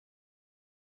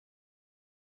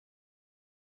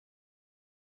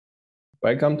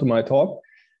Welcome to my talk.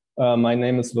 My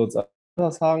name is Lutz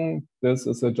Oettershagen. This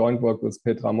is a joint work with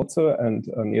Petra Mutzel and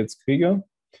Nils Kriege.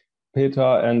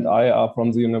 Petra and I are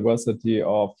from the University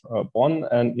of Bonn,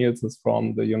 and Nils is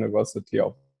from the University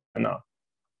of Vienna.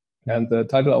 And the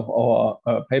title of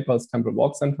our paper is Temporal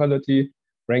Walk Centrality,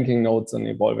 Ranking Nodes in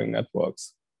Evolving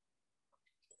Networks.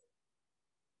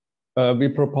 We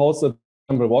propose a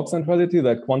temporal walk centrality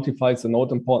that quantifies the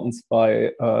node importance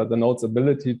by the node's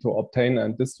ability to obtain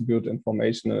and distribute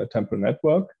information in a temporal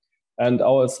network. And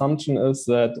our assumption is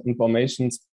that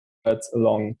information spreads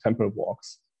along temporal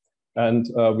walks. And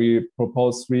we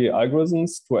propose three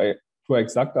algorithms, two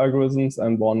exact algorithms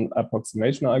and one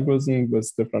approximation algorithm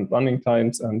with different running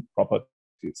times and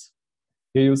properties.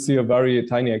 Here you see a very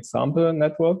tiny example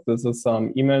network. This is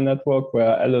some email network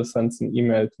where Alice sends an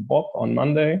email to Bob on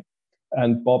Monday,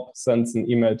 and Bob sends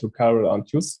an email to Carol on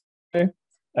Tuesday.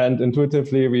 And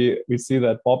intuitively, we see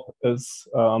that Bob is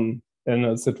in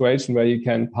a situation where he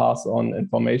can pass on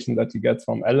information that he gets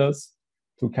from Alice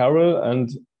to Carol. And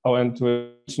our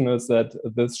intuition is that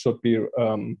this should be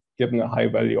given a high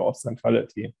value of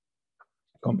centrality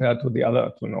compared to the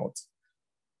other two nodes.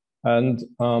 And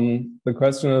the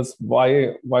question is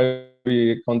why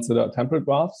we consider temporal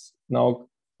graphs. Now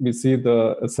we see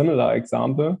a similar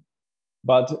example.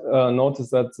 But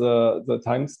notice that the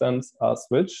timestamps are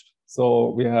switched. So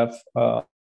we have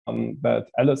that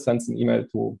Alice sends an email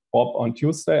to Bob on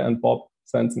Tuesday and Bob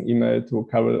sends an email to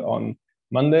Carol on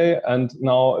Monday. And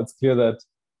now it's clear that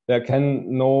there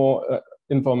can no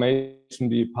information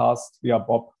be passed via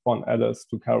Bob from Alice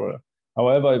to Carol.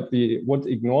 However, if we would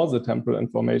ignore the temporal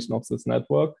information of this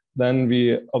network, then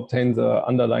we obtain the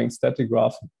underlying static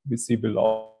graph we see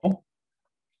below.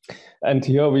 And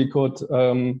here we could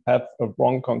have a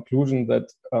wrong conclusion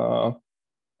that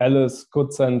Alice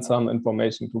could send some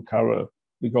information to Carol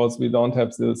because we don't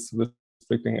have this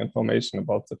restricting information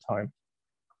about the time.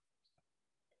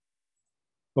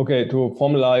 Okay, to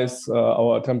formalize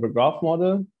our temporal graph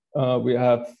model, we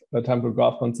have a temporal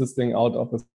graph consisting out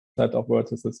of a set of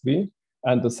vertices V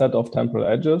and a set of temporal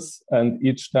edges. And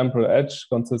each temporal edge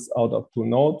consists out of two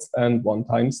nodes and one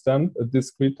timestamp, a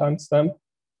discrete timestamp.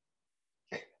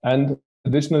 And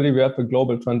additionally, we have a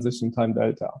global transition time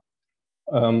delta.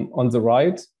 On the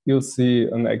right, you'll see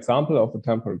an example of a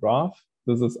temporal graph.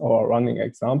 This is our running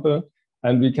example.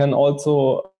 And we can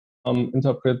also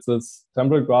interpret this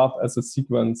temporal graph as a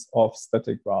sequence of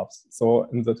static graphs. So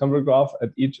in the temporal graph,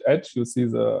 at each edge, you see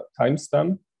the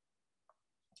timestamp.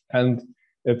 And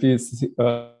if we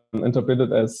interpret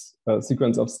it as a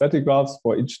sequence of static graphs,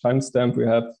 for each timestamp, we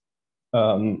have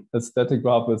a static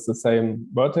graph with the same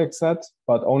vertex set,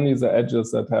 but only the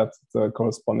edges that have the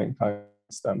corresponding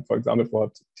timestamp. For example,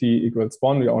 for t equals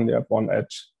 1, we only have one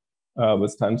edge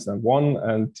with timestamp 1,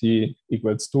 and t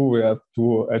equals 2, we have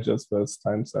two edges with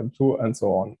timestamp 2, and so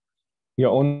on. Here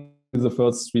only the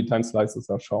first three time slices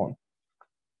are shown.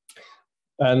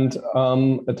 And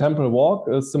a temporal walk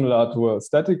is similar to a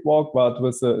static walk, but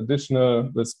with the additional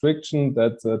restriction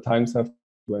that the times have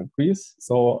to increase.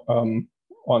 So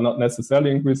or not necessarily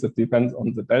increase, it depends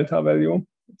on the delta value,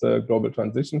 the global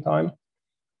transition time.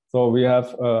 So we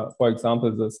have, for example,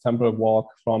 this temporal walk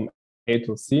from A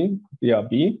to C via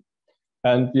B,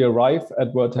 and we arrive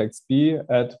at vertex B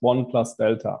at 1 plus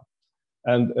delta.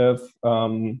 And if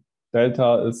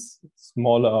delta is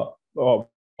smaller, or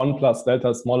 1 plus delta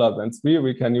is smaller than 3,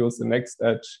 we can use the next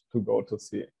edge to go to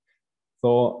C.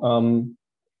 So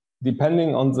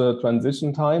depending on the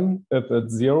transition time, if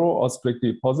it's 0 or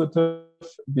strictly positive,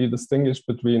 we distinguish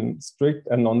between strict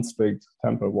and non-strict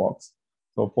temporal walks.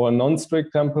 So for a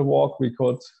non-strict temporal walk, we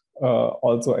could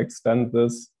also extend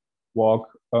this walk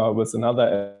with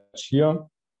another edge here.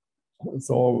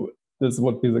 So this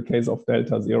would be the case of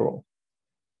delta 0.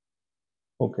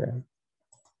 Okay.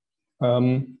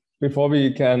 Before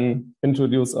we can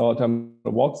introduce our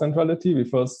temporal walk centrality, we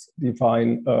first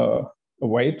define a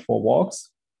weight for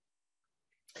walks.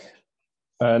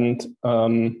 And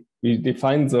we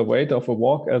define the weight of a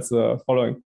walk as the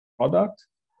following product,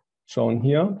 shown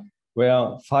here,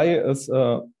 where phi is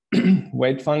a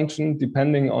weight function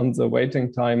depending on the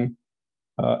waiting time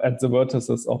at the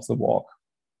vertices of the walk.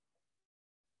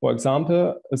 For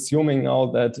example, assuming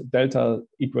now that delta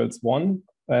equals 1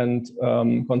 and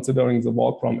considering the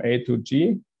walk from A to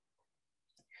G,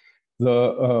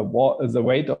 the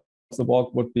weight of the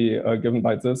walk would be given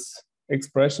by this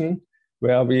expression,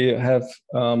 where we have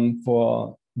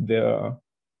for the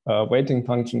waiting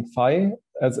function phi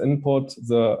as input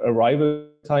the arrival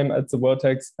time at the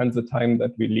vertex and the time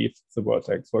that we leave the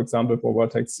vertex. For example, for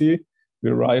vertex C, we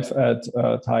arrive at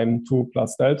time 2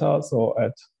 plus delta, so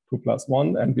at 2 plus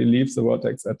 1, and we leave the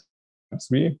vertex at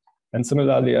 3. And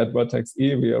similarly, at vertex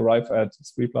E, we arrive at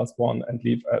 3 + 1 and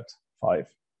leave at 5.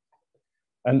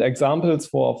 And examples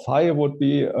for phi would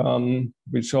be,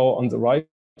 we show on the right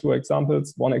 2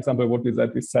 examples. One example would be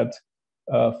that we set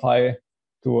phi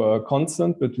to a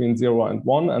constant between 0 and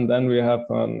 1, and then we have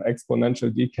an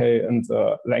exponential decay in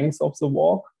the length of the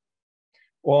walk.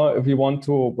 Or if we want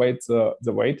to weight the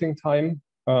waiting time,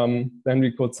 then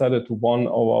we could set it to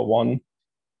 1/1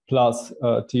 plus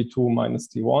t2 minus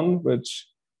t1, which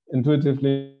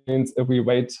intuitively means if we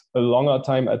wait a longer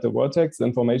time at the vertex, the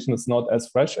information is not as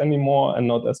fresh anymore and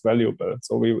not as valuable.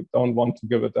 So we don't want to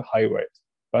give it a high weight.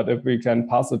 But if we can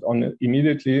pass it on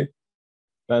immediately,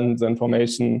 then the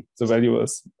information, the value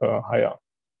is higher.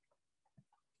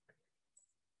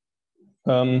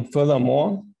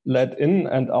 Furthermore, let in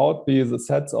and out be the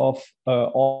sets of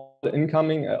all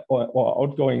incoming or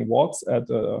outgoing walks at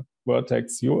the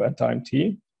vertex u at time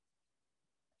t.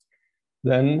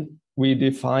 Then we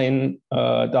define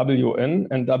W in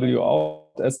and W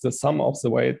out as the sum of the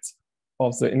weights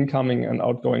of the incoming and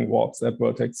outgoing walks at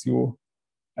vertex u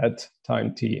at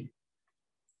time t.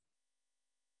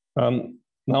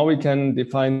 Now we can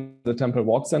define the temporal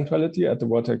walk centrality at the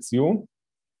vertex u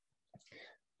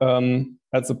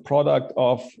as a product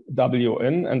of W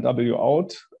in and W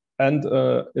out and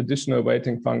additional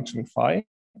weighting function phi,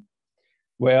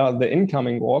 where the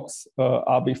incoming walks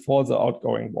are before the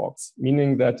outgoing walks,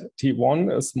 meaning that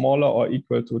T1 is smaller or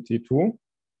equal to T2,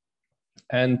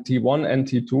 and T1 and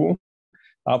T2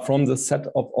 are from the set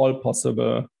of all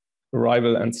possible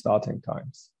arrival and starting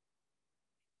times.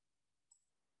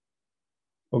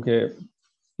 Okay,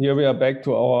 here we are back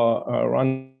to our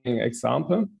running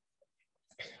example.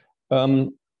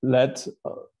 Let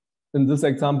in this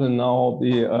example now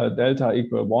be delta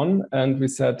equal 1, and we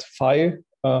set phi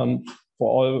for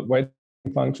all weighting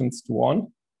functions to 1.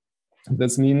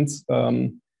 This means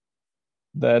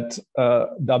that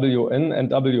W in and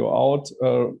W out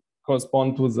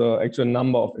correspond to the actual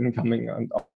number of incoming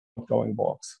and outgoing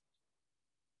walks.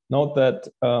 Note that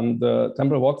the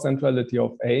temporal walk centrality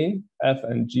of A, F,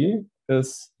 and G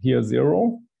is here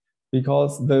 0,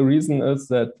 because the reason is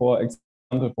that, for example,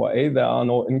 for A, there are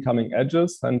no incoming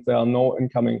edges and there are no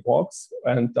incoming walks,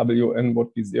 and W in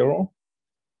would be 0.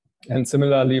 And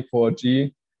similarly for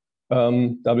G,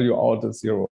 W out is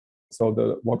 0. So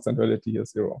the walk centrality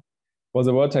is 0. For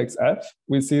the vertex F,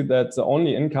 we see that the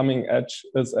only incoming edge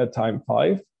is at time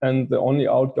 5 and the only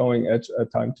outgoing edge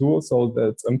at time 2. So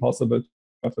that's impossible to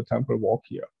have a temporal walk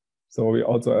here. So we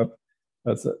also have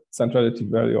a centrality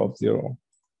value of 0.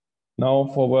 Now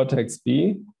for vertex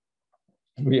B,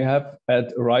 we have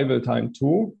at arrival time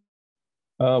 2,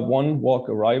 1 walk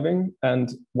arriving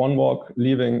and 1 walk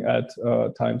leaving at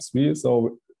time 3.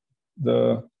 So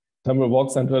the temporal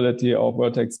walk centrality of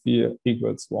vertex B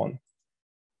equals 1.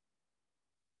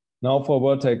 Now for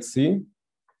vertex C,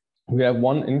 we have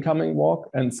 1 incoming walk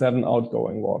and 7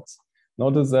 outgoing walks.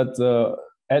 Notice that the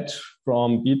edge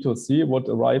from B to C would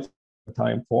arrive at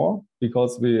time 4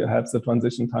 because we have the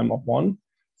transition time of 1.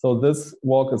 So this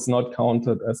walk is not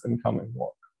counted as incoming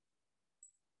walk.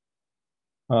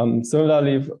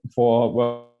 Similarly,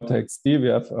 for vertex D, we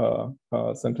have a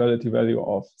centrality value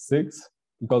of 6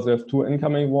 because we have 2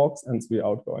 incoming walks and 3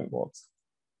 outgoing walks.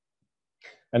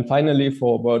 And finally,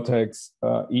 for vertex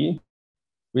E,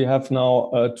 we have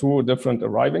now 2 different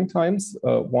arriving times,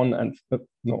 arriving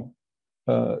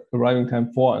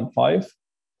time 4 and 5,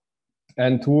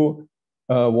 and 2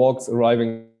 walks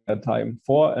arriving at time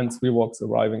 4 and 3 walks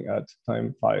arriving at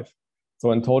time 5.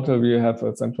 So in total, we have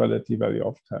a centrality value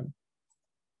of 10.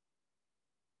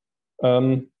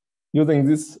 Using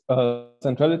these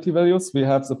centrality values, we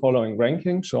have the following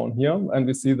ranking shown here, and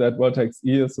we see that vertex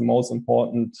E is the most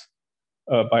important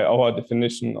by our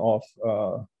definition of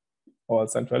our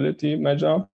centrality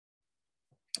measure.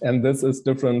 And this is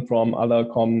different from other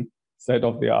common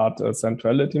state-of-the-art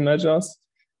centrality measures.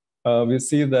 We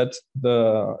see that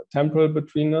the temporal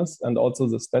betweenness and also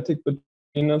the static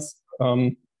betweenness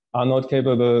are not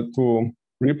capable to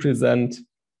represent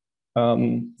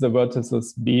the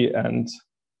vertices B and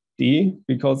D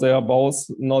because they are both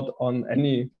not on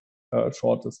any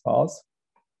shortest path,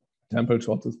 temporal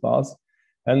shortest path,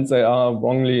 and they are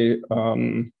wrongly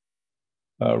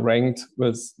ranked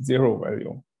with 0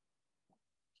 value.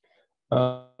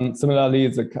 Similarly,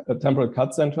 the temporal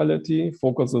cut centrality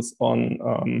focuses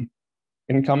on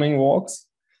incoming walks.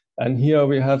 And here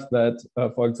we have that,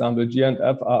 for example, G and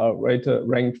F are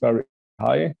ranked very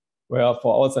high, where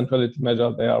for our centrality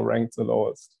measure, they are ranked the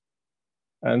lowest.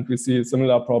 And we see a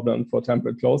similar problem for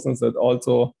temporal closeness that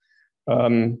also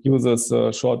uses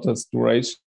the shortest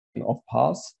duration of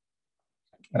paths.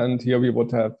 And here we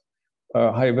would have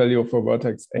high value for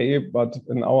vertex A, but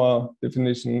in our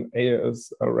definition, A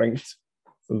is ranked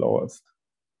the lowest.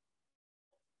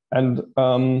 And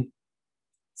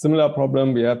similar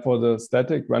problem we have for the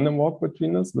static random walk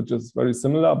betweenness, which is very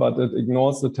similar, but it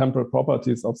ignores the temporal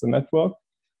properties of the network.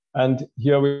 And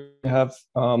here we have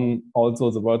also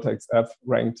the vertex F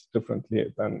ranked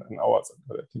differently than in our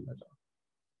centrality measure.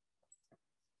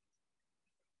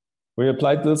 We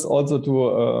applied this also to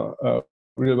a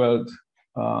real-world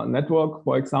network.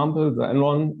 For example, the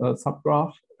Enron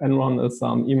subgraph. Enron is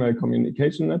some email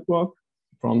communication network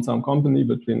from some company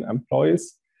between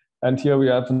employees. And here we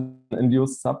have an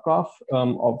induced subgraph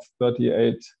of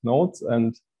 38 nodes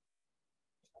and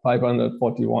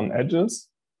 541 edges.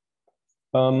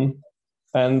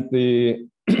 And the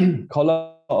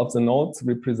color of the nodes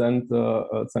represent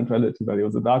the centrality value.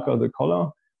 The darker the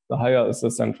color, the higher is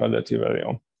the centrality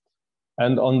value.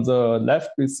 And on the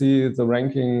left, we see the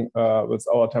ranking with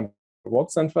our temporal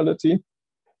walk centrality,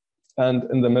 and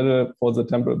in the middle for the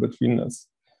temporal betweenness.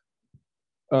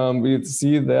 We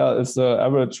see there is the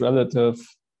average relative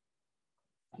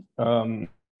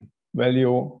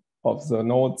value of the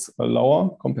nodes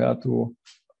lower compared to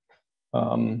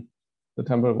the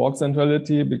temporal walk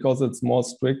centrality because it's more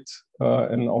strict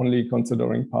in only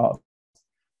considering paths.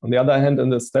 On the other hand, in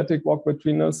the static walk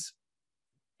betweenness,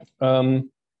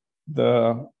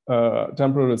 the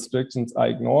temporal restrictions are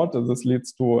ignored, and this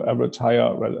leads to average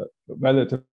higher,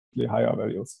 relatively higher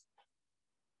values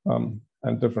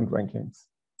and different rankings.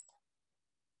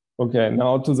 Okay,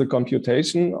 now to the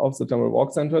computation of the temporal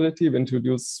walk centrality, we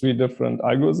introduced 3 different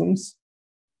algorithms.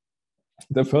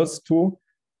 The first 2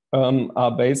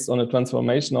 are based on a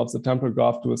transformation of the temporal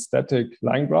graph to a static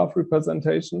line graph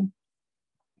representation.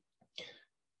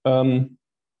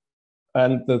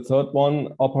 And the third one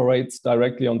operates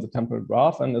directly on the temporal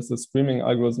graph and is a streaming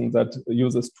algorithm that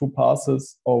uses 2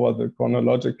 passes over the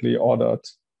chronologically ordered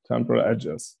temporal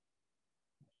edges.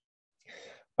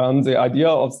 The idea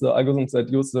of the algorithms that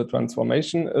use the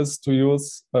transformation is to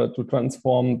use to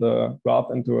transform the graph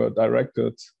into a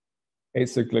directed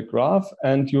acyclic graph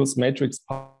and use matrix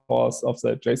powers of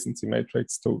the adjacency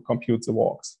matrix to compute the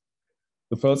walks.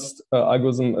 The first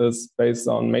algorithm is based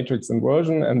on matrix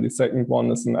inversion, and the second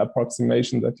one is an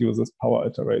approximation that uses power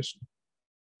iteration.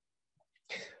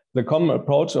 The common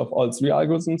approach of all 3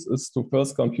 algorithms is to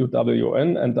first compute W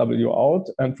in and W out,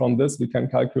 and from this we can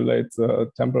calculate the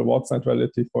temporal walk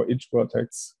centrality for each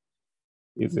vertex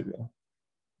easily.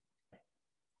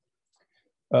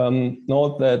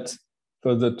 Note that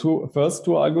for the first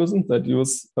two algorithms that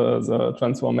use the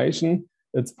transformation,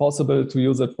 it's possible to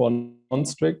use it for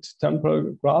non-strict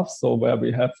temporal graphs, so where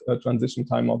we have a transition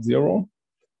time of 0.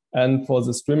 And for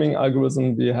the streaming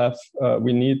algorithm,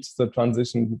 we need the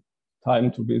transition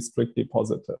time to be strictly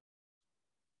positive.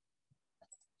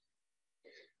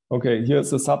 Okay,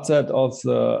 here's a subset of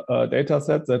the data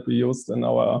set that we used in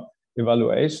our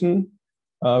evaluation.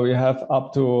 We have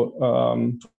up to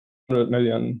 200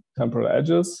 million temporal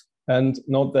edges. And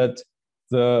note that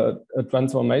the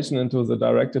transformation into the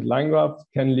directed line graph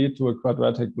can lead to a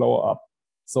quadratic blow up.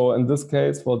 So in this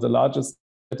case, for the largest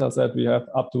data set, we have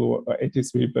up to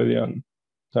 83 billion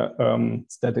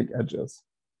static edges.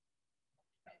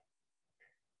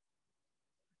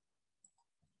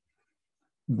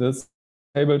 This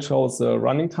table shows the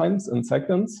running times in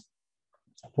seconds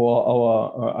for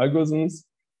our algorithms.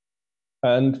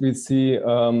 And we see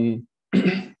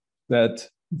that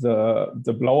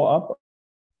the blow up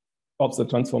of the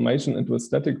transformation into a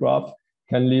static graph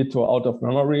can lead to out of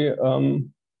memory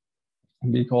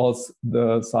because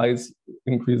the size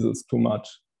increases too much.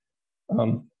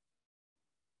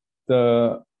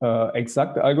 The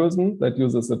exact algorithm that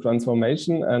uses the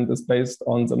transformation and is based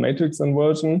on the matrix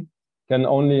inversion can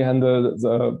only handle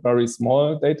the very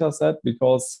small data set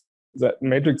because the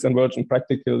matrix inversion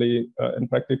practically, in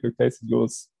practical cases,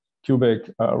 use cubic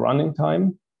running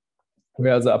time,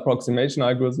 whereas the approximation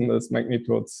algorithm is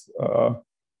magnitudes,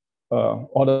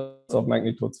 orders of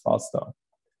magnitudes faster.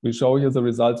 We show here the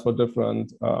results for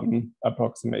different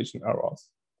approximation errors.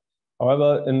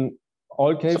 However, in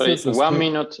all cases— Sorry, 1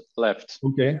 minute left.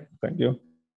 Okay, thank you.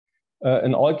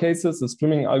 In all cases, the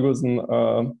streaming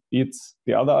algorithm beats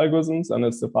the other algorithms and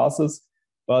is the fastest.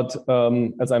 But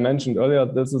as I mentioned earlier,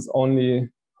 this is only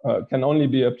can only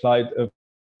be applied if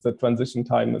the transition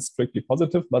time is strictly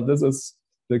positive. But this is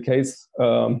the case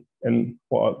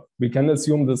we can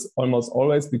assume this almost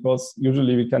always, because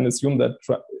usually we can assume that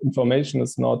information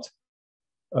is not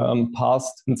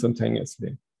passed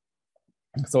instantaneously.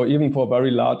 So even for very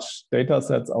large data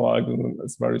sets, our algorithm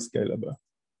is very scalable.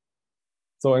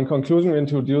 So in conclusion, we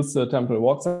introduced the temporal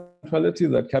walk centrality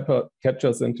that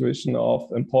captures intuition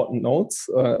of important nodes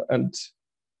and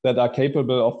that are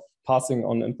capable of passing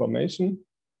on information.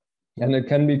 And it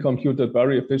can be computed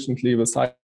very efficiently with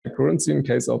high accuracy in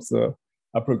case of the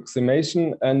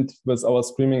approximation, and with our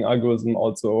streaming algorithm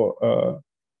also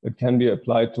it can be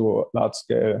applied to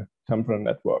large-scale temporal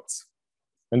networks.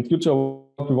 In future,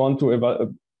 we want to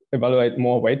evaluate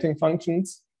more weighting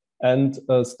functions and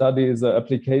study the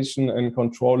application in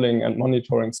controlling and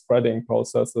monitoring spreading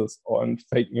processes or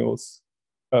fake news,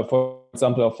 for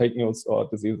example, of fake news or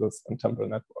diseases in temporal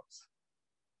networks.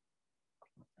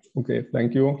 Okay,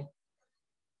 thank you.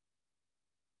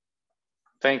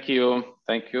 Thank you,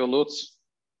 Lutz.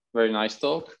 Very nice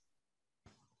talk.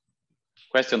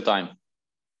 Question time.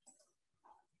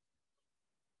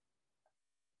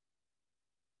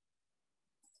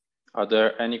 Are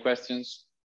there any questions?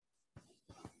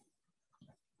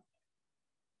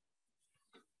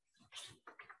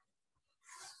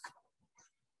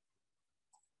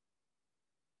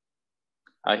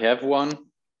 I have one,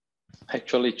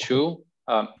 actually two.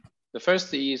 The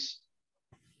first is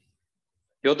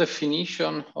your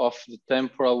definition of the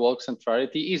temporal walk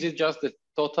centrality. Is it just the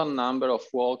total number of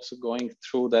walks going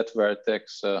through that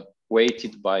vertex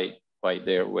weighted by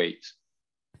their weight?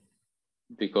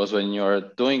 Because when you're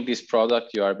doing this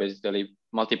product, you are basically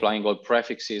multiplying all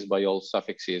prefixes by all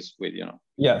suffixes with, you know.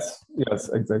 Yes,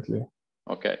 exactly.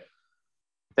 Okay,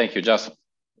 thank you. Just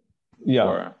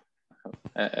for,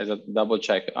 as a double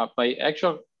check. My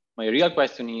real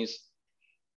question is,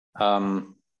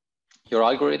 your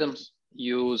algorithms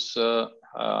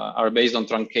are based on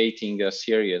truncating a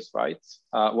series, right?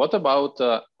 What about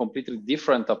a completely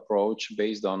different approach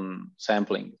based on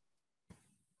sampling?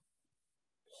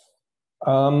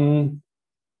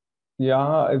 Yeah,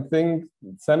 I think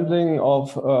sampling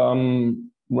of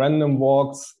random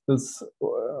walks is,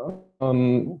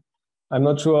 I'm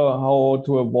not sure how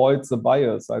to avoid the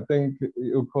bias. I think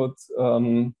you could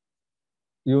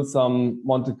use some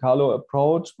Monte Carlo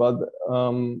approach, but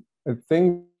I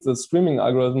think the streaming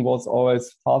algorithm was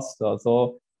always faster.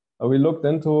 So we looked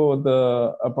into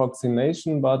the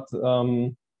approximation, but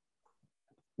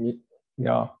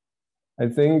yeah, I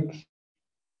think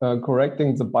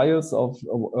correcting the bias of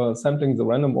sampling the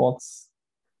random walks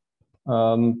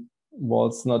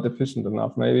was not efficient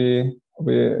enough. Maybe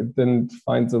we didn't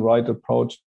find the right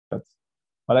approach yet.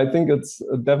 But I think it's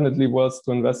definitely worth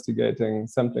to investigating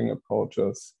sampling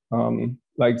approaches,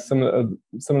 like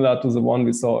similar to the one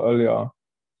we saw earlier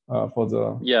for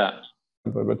the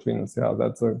between us. Yeah,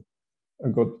 that's a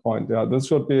good point. Yeah, this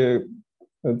should be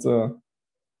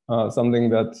something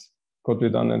that could be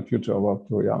done in future work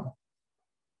too. Yeah.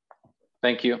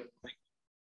 Thank you.